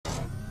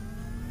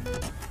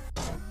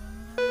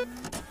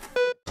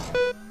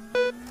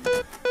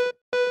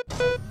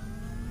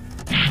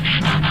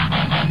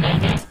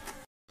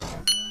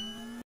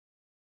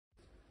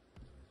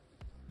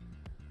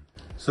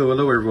So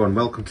hello everyone,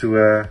 welcome to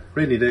a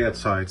rainy day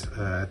outside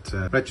at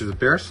ROTB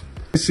Bears.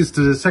 This is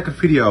the second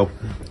video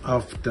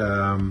of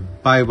the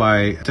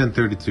Baiwei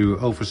 1032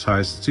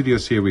 oversized studio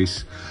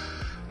series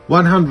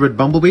 100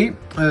 Bumblebee.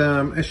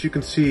 As you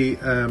can see,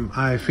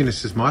 I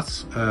finished this mod,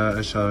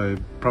 as I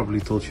probably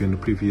told you in the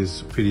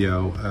previous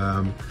video.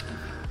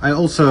 I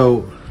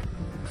also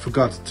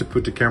forgot to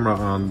put the camera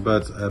on,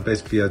 but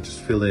basically I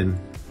just fill in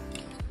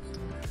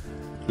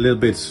little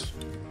bits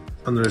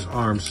under his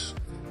arms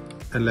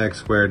and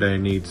legs where they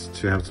need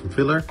to have some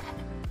filler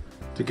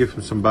to give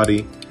him some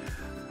body.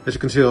 As you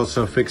can see, I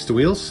also fixed the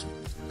wheels.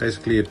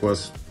 Basically it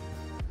was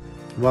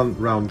one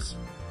round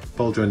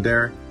ball joint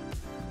there,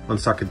 one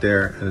socket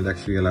there, and it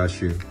actually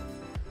allows you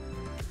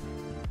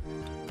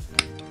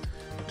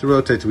to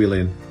rotate the wheel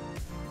in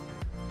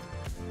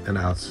and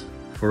out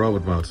for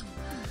robot mode.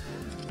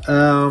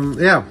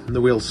 Yeah,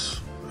 the wheels,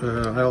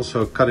 I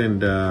also cut in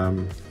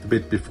the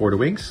bit before the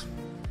wings.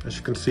 As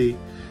you can see,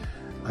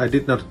 I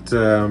did not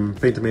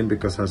paint them in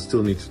because I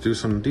still need to do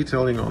some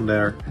detailing on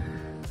there.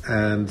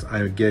 And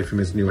I gave him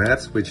his new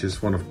hat, which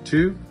is one of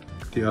two.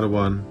 The other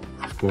one,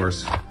 of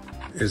course,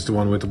 is the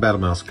one with the battle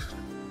mask.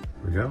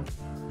 Here we go.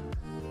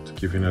 To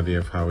give you an idea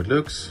of how it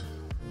looks.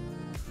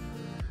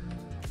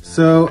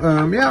 So,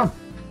 yeah,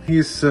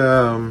 he's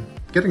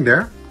getting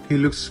there. He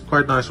looks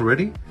quite nice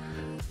already.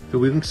 The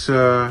wings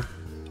are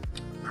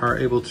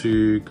able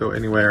to go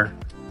anywhere,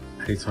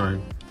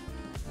 anytime.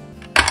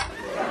 They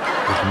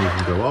can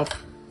even go off,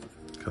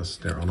 because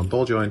they're on a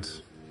ball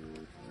joint,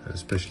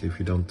 especially if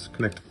you don't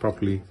connect it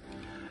properly.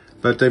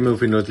 But they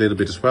move in a little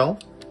bit as well.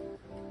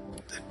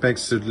 It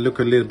makes it look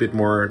a little bit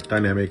more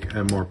dynamic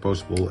and more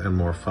poseable and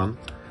more fun.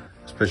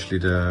 Especially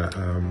the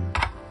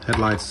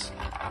headlights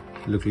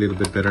look a little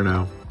bit better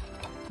now,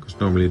 because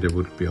normally they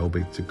would be able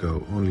to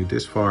go only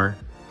this far,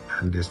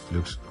 and this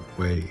looks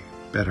way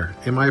better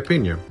in my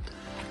opinion.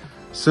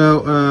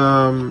 So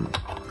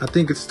I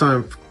think it's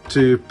time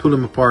to pull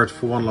him apart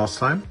for one last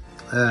time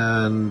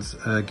and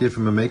give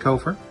him a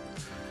makeover.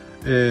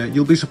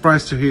 You'll be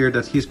surprised to hear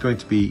that he's going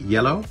to be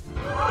yellow,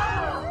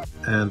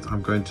 and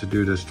I'm going to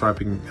do the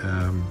striping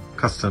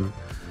custom,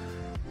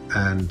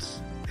 and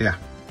yeah,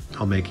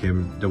 I'll make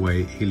him the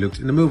way he looked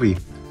in the movie.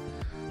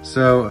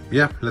 So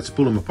yeah, let's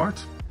pull him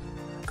apart.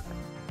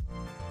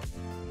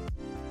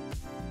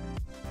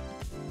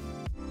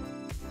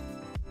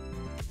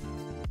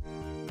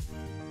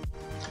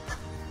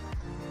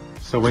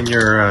 So when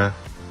you're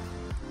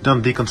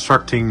done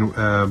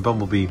deconstructing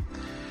Bumblebee,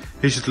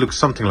 he should look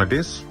something like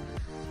this.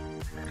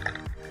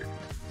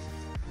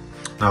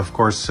 Now, of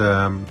course,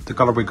 the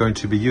color we're going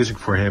to be using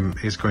for him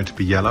is going to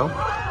be yellow.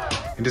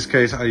 In this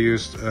case, I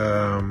used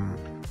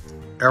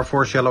Air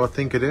Force yellow, I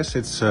think it is.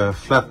 It's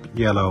flat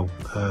yellow,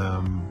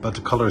 but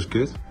the color is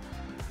good.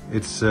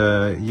 It's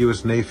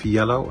US Navy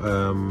yellow.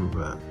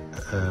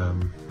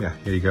 Yeah,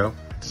 here you go.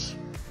 It's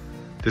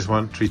this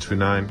one,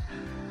 329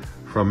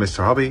 from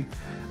Mr. Hobby.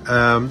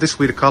 This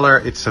will be the color.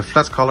 It's a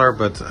flat color,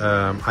 but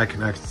I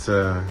can add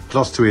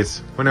gloss to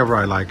it whenever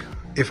I like,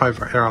 if I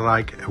ever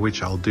like,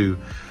 which I'll do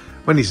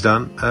when he's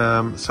done.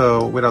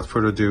 So without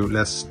further ado,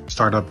 let's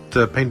start up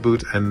the paint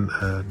booth and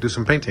do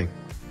some painting.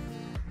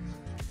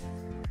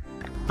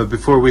 But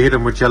before we hit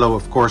him with yellow,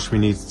 of course, we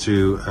need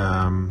to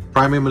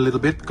prime him a little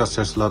bit, because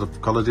there's a lot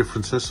of color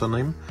differences on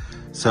him.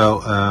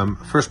 So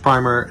first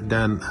primer,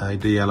 then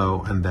the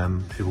yellow, and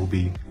then it will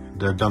be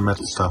the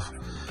gunmetal stuff.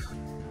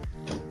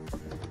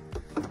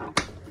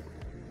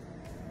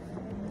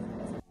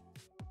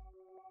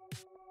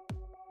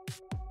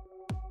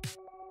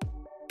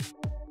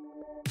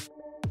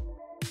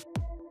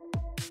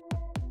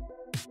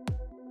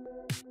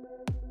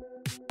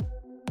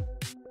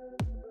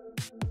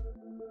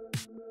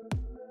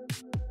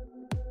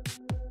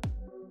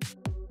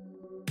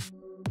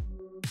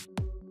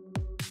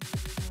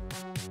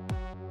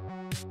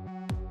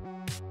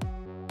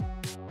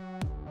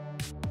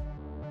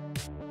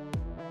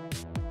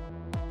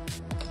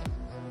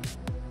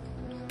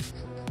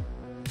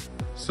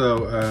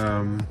 So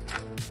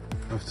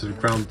after the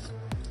ground,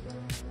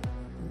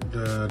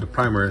 the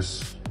primer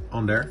is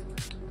on there.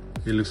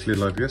 It looks a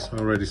little like this. I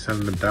already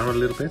sanded them down a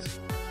little bit.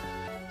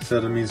 So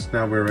that means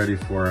now we're ready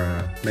for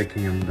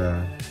making him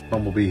the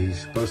Bumblebee he's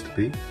supposed to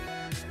be,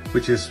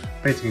 which is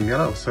painting him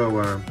yellow.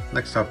 So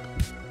next up,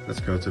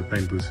 let's go to the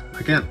paint booth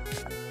again.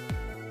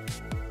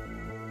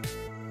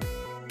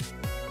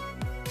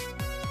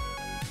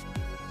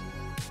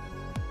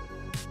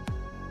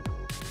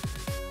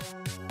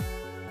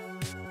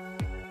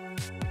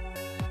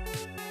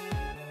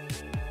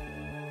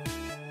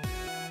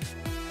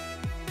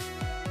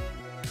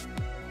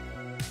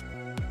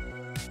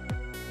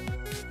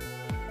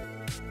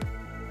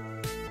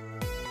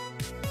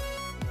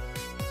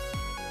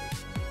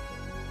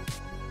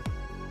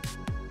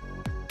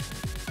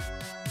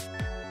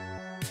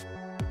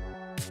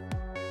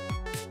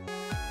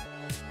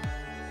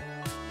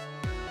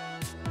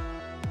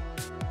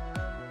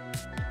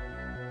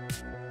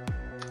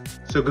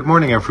 So good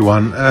morning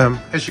everyone.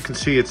 As you can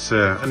see, it's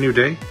a new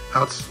day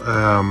out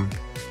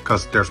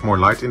because there's more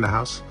light in the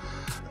house.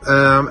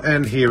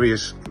 And here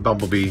is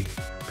Bumblebee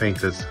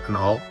painted and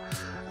all.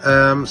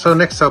 So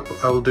next up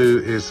I will do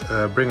is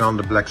bring on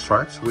the black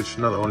stripes, which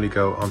not only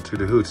go onto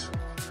the hood.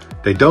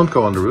 They don't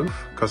go on the roof,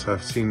 because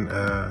I've seen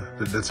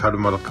that's how the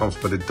model comes,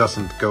 but it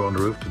doesn't go on the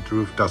roof. The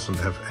roof doesn't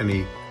have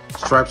any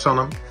stripes on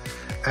them.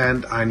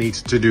 And I need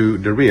to do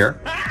the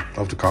rear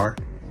of the car.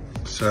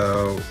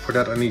 So for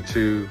that I need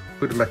to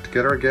put them back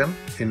together again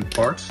in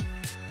parts.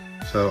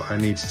 So I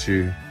need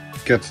to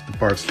get the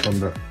parts from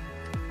the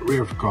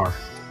rear of the car,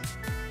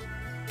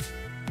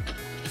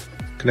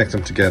 connect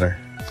them together,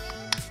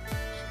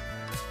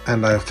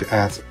 and I have to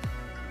add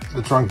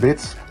the trunk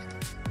bits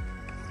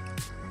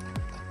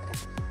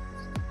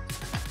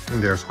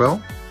in there as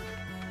well.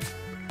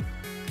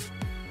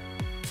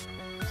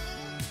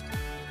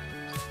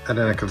 And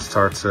then I can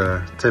start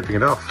taping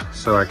it off,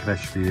 so I can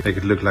actually make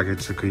it look like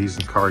it's a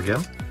cohesive car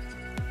again.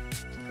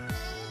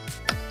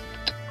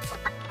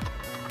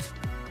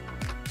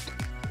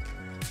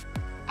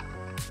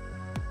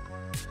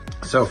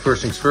 So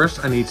first things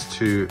first, I need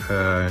to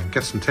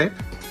get some tape.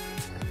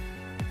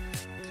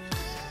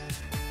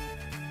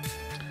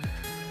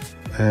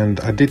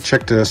 And I did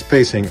check the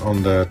spacing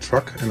on the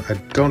truck, and I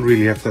don't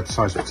really have that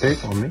size of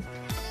tape on me.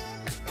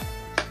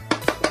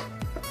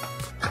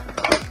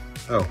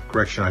 Oh,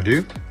 correction, I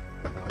do.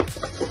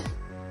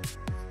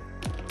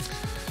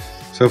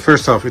 So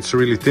first off, it's a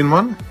really thin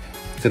one.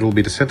 That will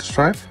be the center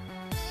stripe.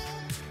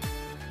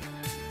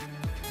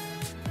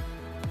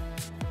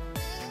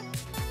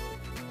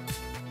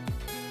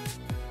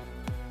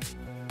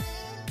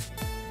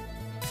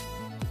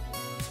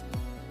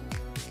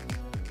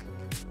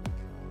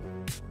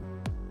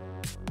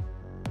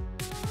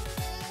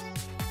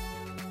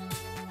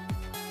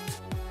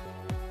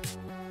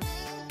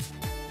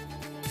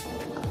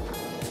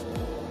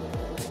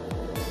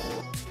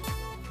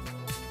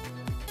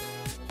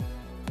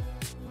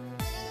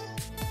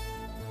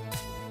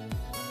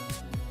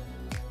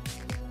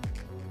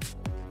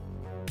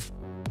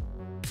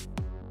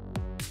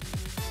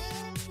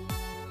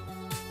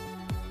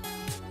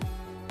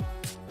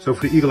 So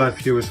for the eagle-eyed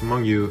viewers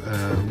among you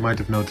might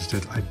have noticed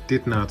that I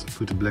did not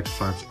put the black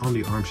stripes on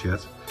the arms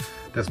yet.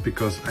 That's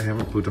because I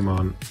haven't put them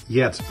on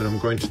yet, but I'm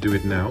going to do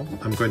it now.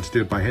 I'm going to do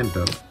it by hand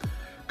though,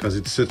 because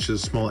it's such a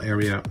small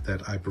area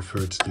that I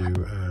prefer to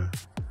do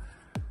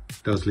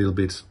those little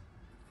bits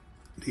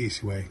the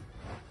easy way.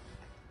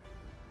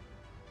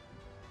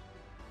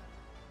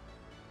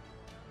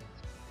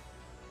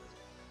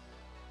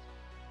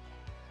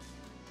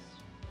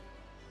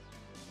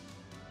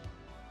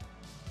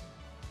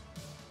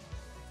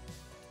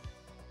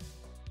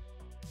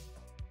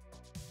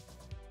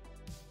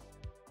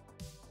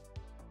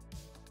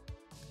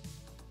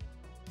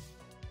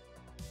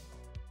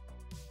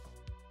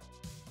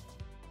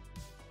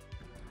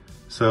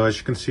 So as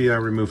you can see, I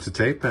removed the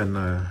tape and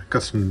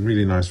got some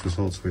really nice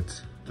results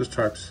with the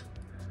stripes.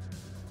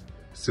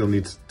 Still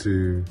need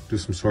to do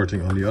some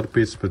sorting on the other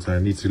bits, but I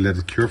need to let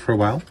it cure for a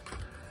while.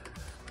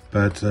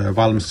 But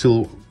while I'm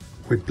still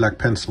with black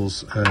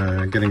pencils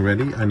getting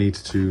ready, I need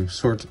to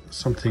sort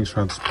some things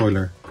around the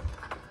spoiler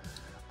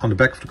on the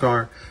back of the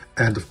car.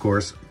 And of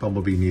course,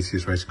 Bumblebee needs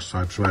his racing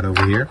stripes right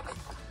over here.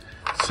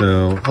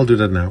 So I'll do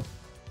that now.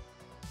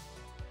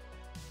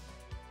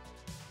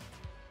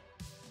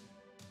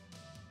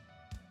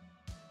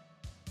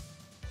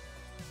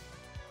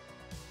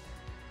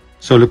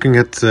 So looking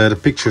at the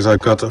pictures I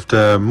got of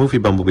the movie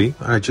Bumblebee,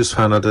 I just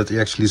found out that he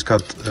actually has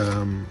got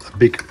a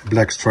big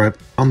black stripe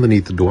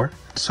underneath the door.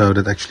 So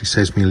that actually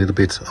saves me a little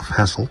bit of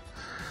hassle.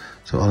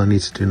 So all I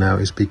need to do now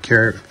is be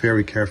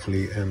very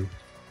carefully and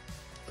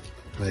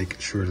make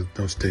sure that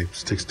no tape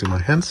sticks to my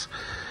hands.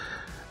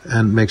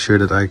 And make sure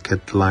that I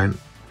get the line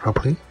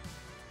properly.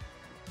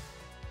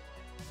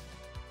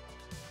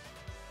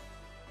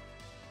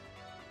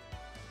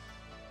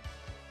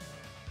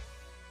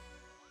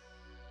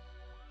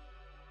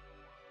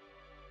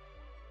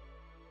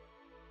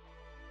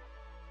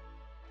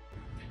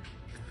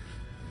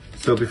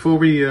 So before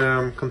we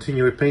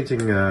continue with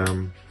painting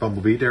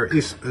Bumblebee, there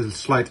is a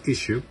slight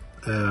issue.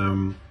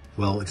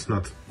 Well, it's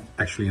not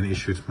actually an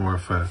issue, it's more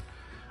of a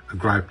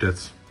gripe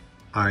that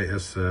I,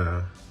 as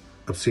a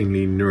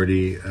obscenely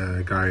nerdy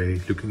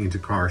guy looking into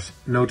cars,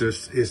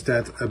 noticed, is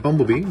that a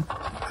Bumblebee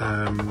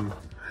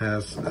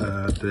has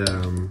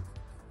the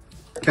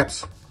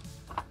caps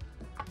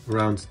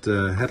around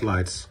the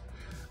headlights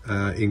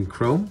in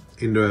chrome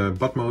in the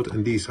butt mode,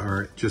 and these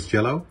are just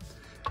yellow,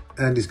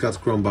 and he's got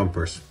chrome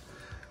bumpers,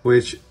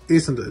 which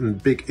isn't a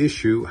big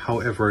issue.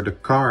 However, the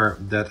car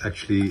that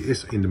actually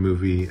is in the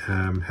movie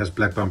has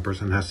black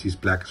bumpers and has these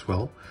black as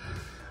well.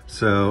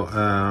 So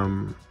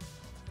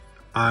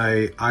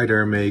I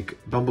either make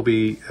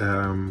Bumblebee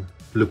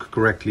look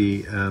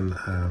correctly and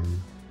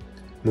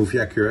movie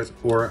accurate,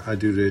 or I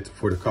do it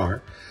for the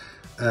car.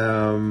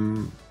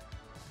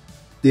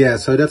 Yeah,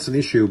 so that's an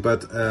issue,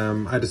 but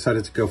I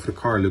decided to go for the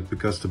car look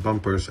because the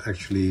bumpers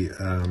actually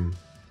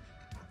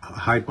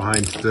hide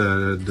behind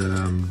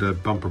the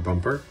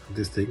bumper,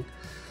 this thing.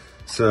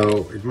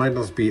 So it might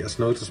not be as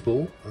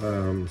noticeable.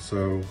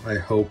 So I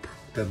hope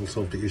that will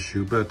solve the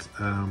issue. But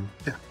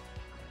yeah,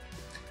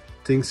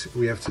 things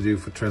we have to do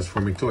for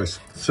transforming toys.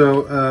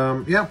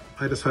 So yeah,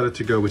 I decided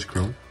to go with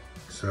chrome.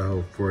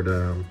 So for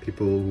the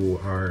people who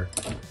are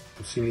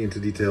obscenely into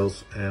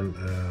details and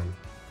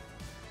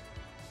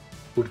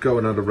would go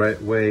another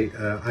way.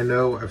 I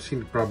know I've seen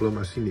the problem,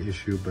 I've seen the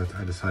issue, but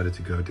I decided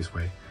to go this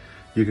way.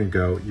 You can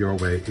go your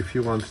way if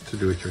you want to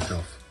do it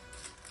yourself,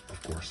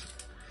 of course.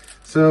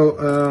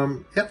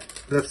 So yeah,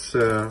 let's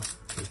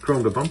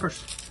chrome the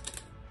bumpers.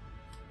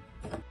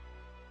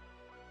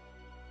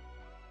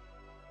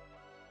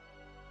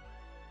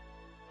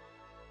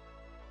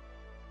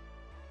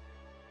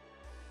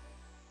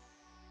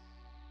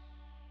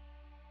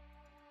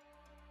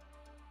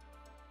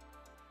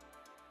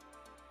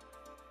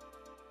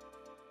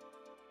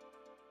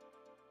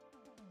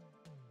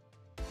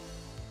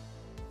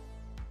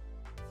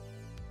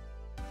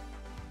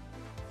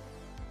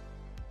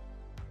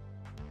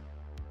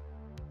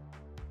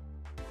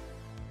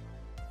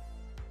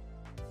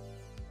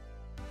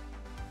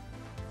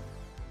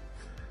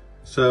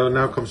 So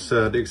now comes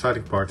the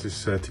exciting part,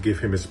 is to give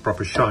him his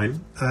proper shine.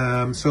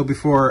 So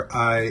before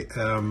I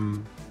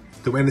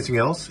do anything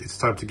else, it's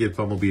time to give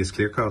Bumblebee his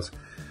clear coat,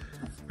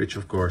 which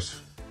of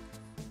course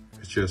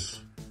is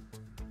just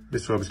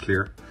this robe is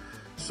clear.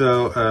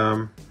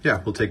 So yeah,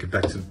 we'll take it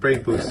back to the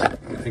paint booth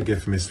and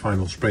give him his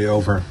final spray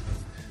over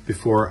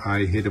before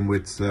I hit him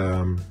with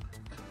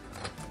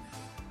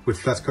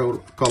flat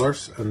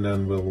colors, and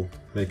then we'll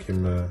make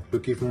him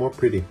look even more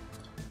pretty.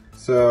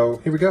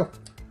 So here we go.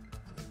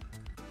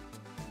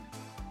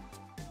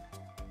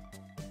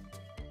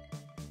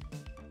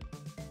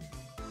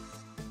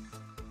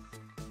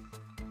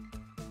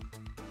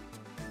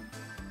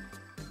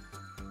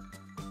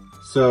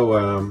 So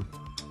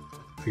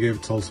I gave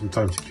it all some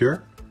time to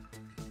cure,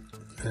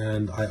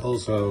 and I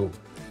also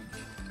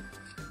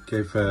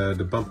gave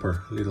the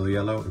bumper a little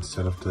yellow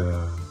instead of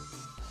the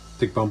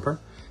thick bumper.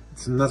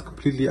 It's not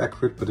completely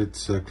accurate, but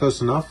it's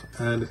close enough,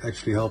 and it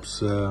actually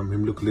helps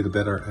him look a little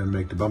better and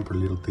make the bumper a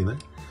little thinner.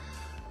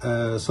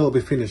 So I'll be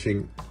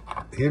finishing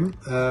him.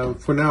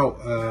 For now,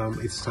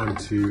 it's time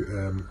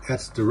to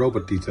add the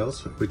robot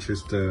details, which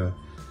is the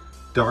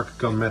dark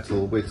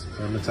gunmetal with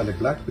metallic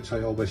black, which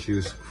I always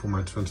use for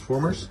my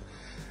transformers.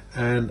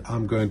 And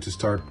I'm going to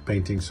start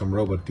painting some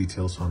robot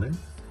details on him.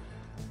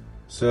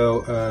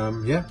 So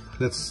yeah,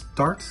 let's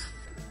start.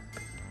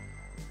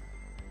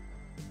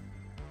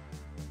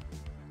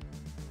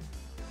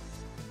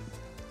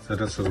 So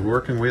that's what we're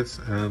working with,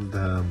 and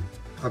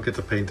I'll get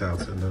the paint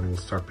out and then we'll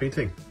start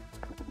painting.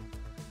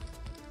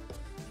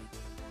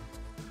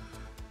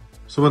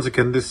 So once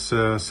again, this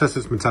says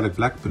it's metallic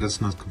black, but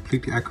that's not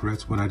completely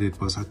accurate. What I did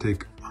was I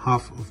take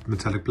half of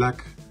metallic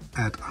black,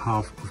 add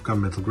half of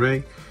gunmetal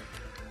gray,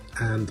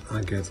 and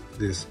I get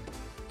this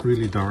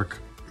really dark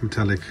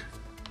metallic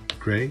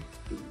gray,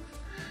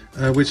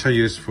 which I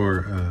use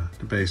for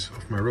the base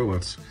of my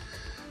robots.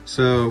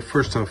 So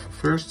first,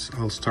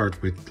 I'll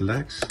start with the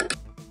legs.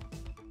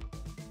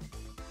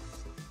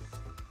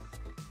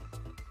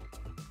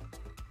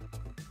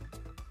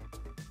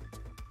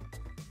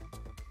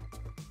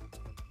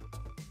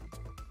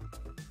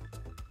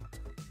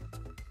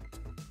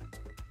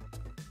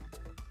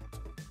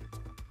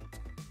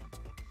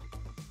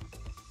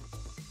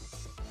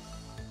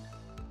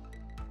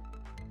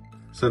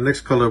 So the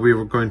next color we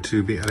were going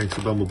to be adding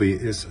to Bumblebee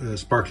is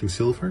sparkling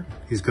silver.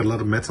 He's got a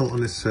lot of metal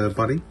on his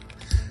body.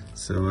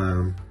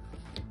 So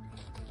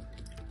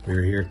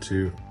we're here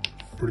to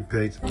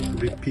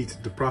repeat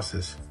the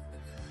process.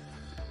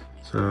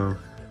 So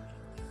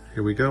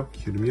here we go,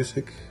 cue the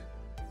music.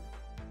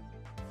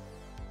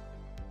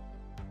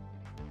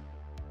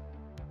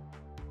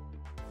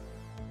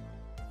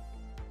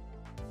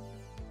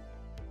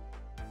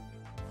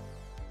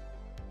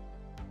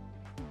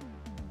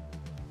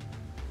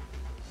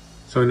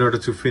 So in order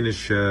to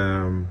finish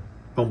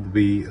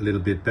Bumblebee a little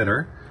bit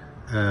better,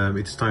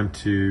 it's time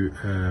to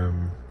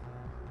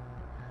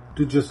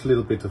do just a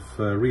little bit of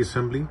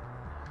reassembly,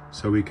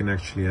 so we can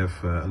actually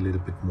have a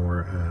little bit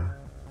more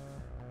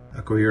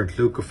a coherent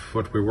look of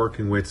what we're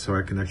working with, so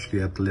I can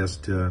actually add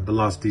the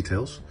last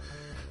details.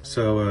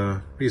 So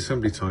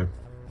reassembly time.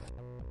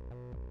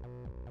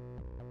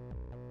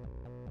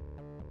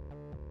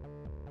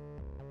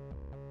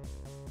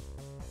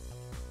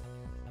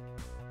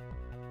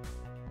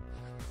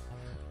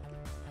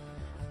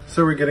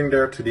 So we're getting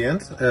there to the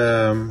end,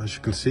 as you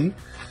can see.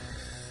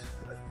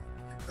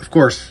 Of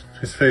course,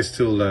 his face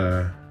still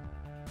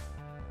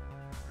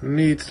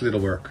needs a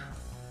little work.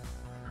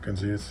 You can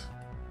see it.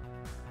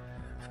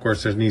 Of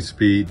course, there needs to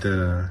be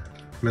the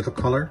metal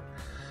color.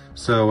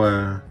 So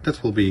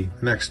that will be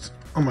next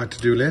on my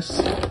to-do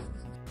list.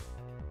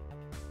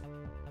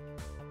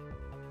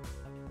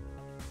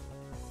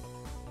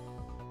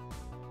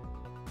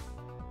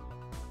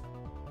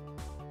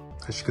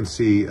 As you can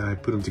see, I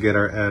put them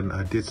together and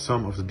I did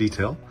some of the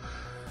detail,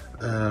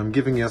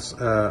 giving us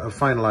a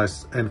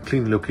finalized and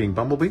clean looking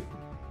Bumblebee.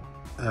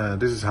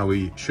 this is how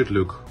he should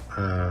look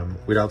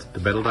without the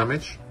battle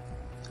damage,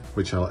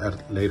 which I'll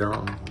add later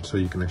on so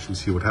you can actually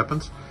see what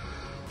happens.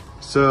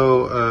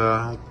 So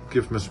I'll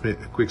give him a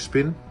quick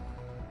spin.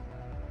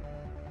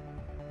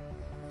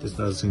 Just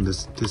noticing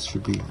this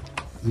should be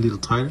a little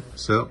tighter,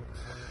 so.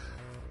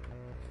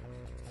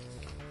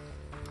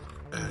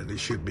 And it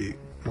should be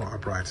more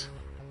upright.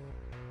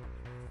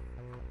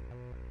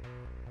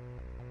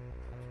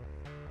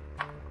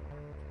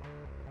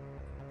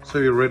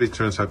 So he already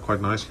turns out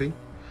quite nicely.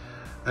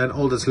 And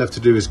all that's left to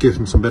do is give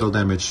him some battle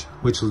damage,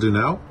 which we'll do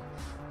now.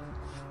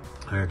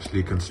 I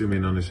actually can zoom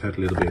in on his head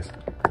a little bit.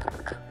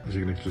 As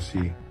you can actually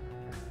see,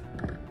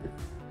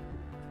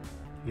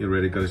 he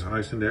already got his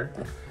eyes in there.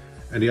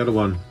 And the other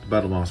one, the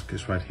battle mask,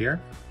 is right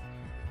here.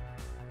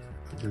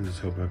 And let's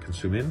hope I can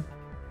zoom in.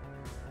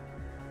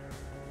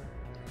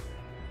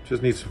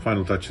 Just needs some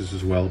final touches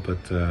as well, but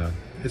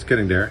it's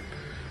getting there.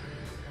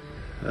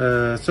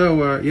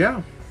 Yeah,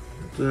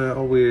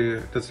 all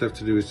that's left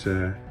to do is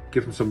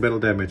give him some battle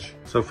damage.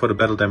 So for the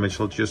battle damage,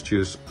 I'll just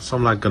use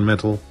some light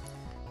gunmetal.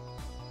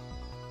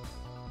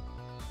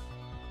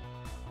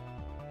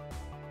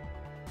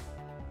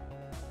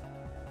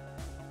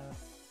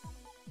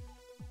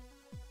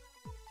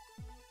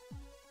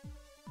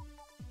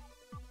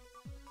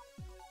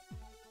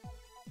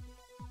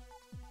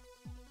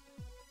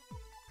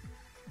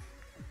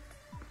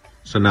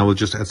 So now we'll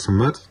just add some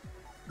mud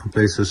in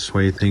places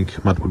where you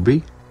think mud would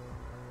be.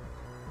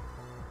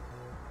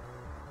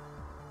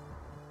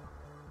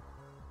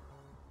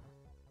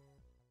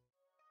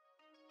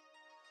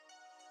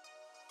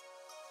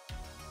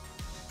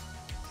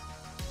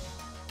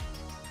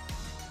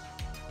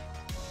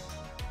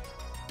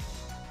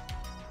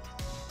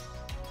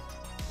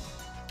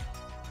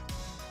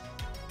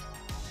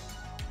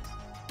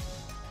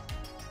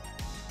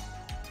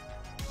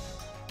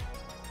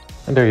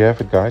 And there you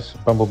have it, guys.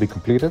 Bumblebee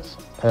completed.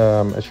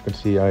 As you can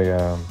see,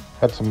 I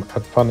had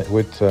fun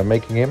with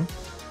making him,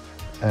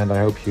 and I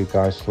hope you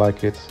guys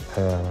like it.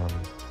 Here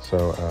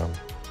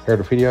are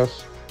the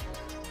videos.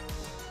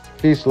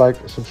 Please like,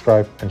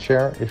 subscribe and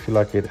share if you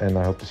like it, and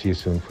I hope to see you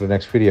soon for the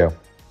next video.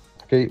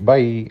 Okay,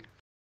 bye!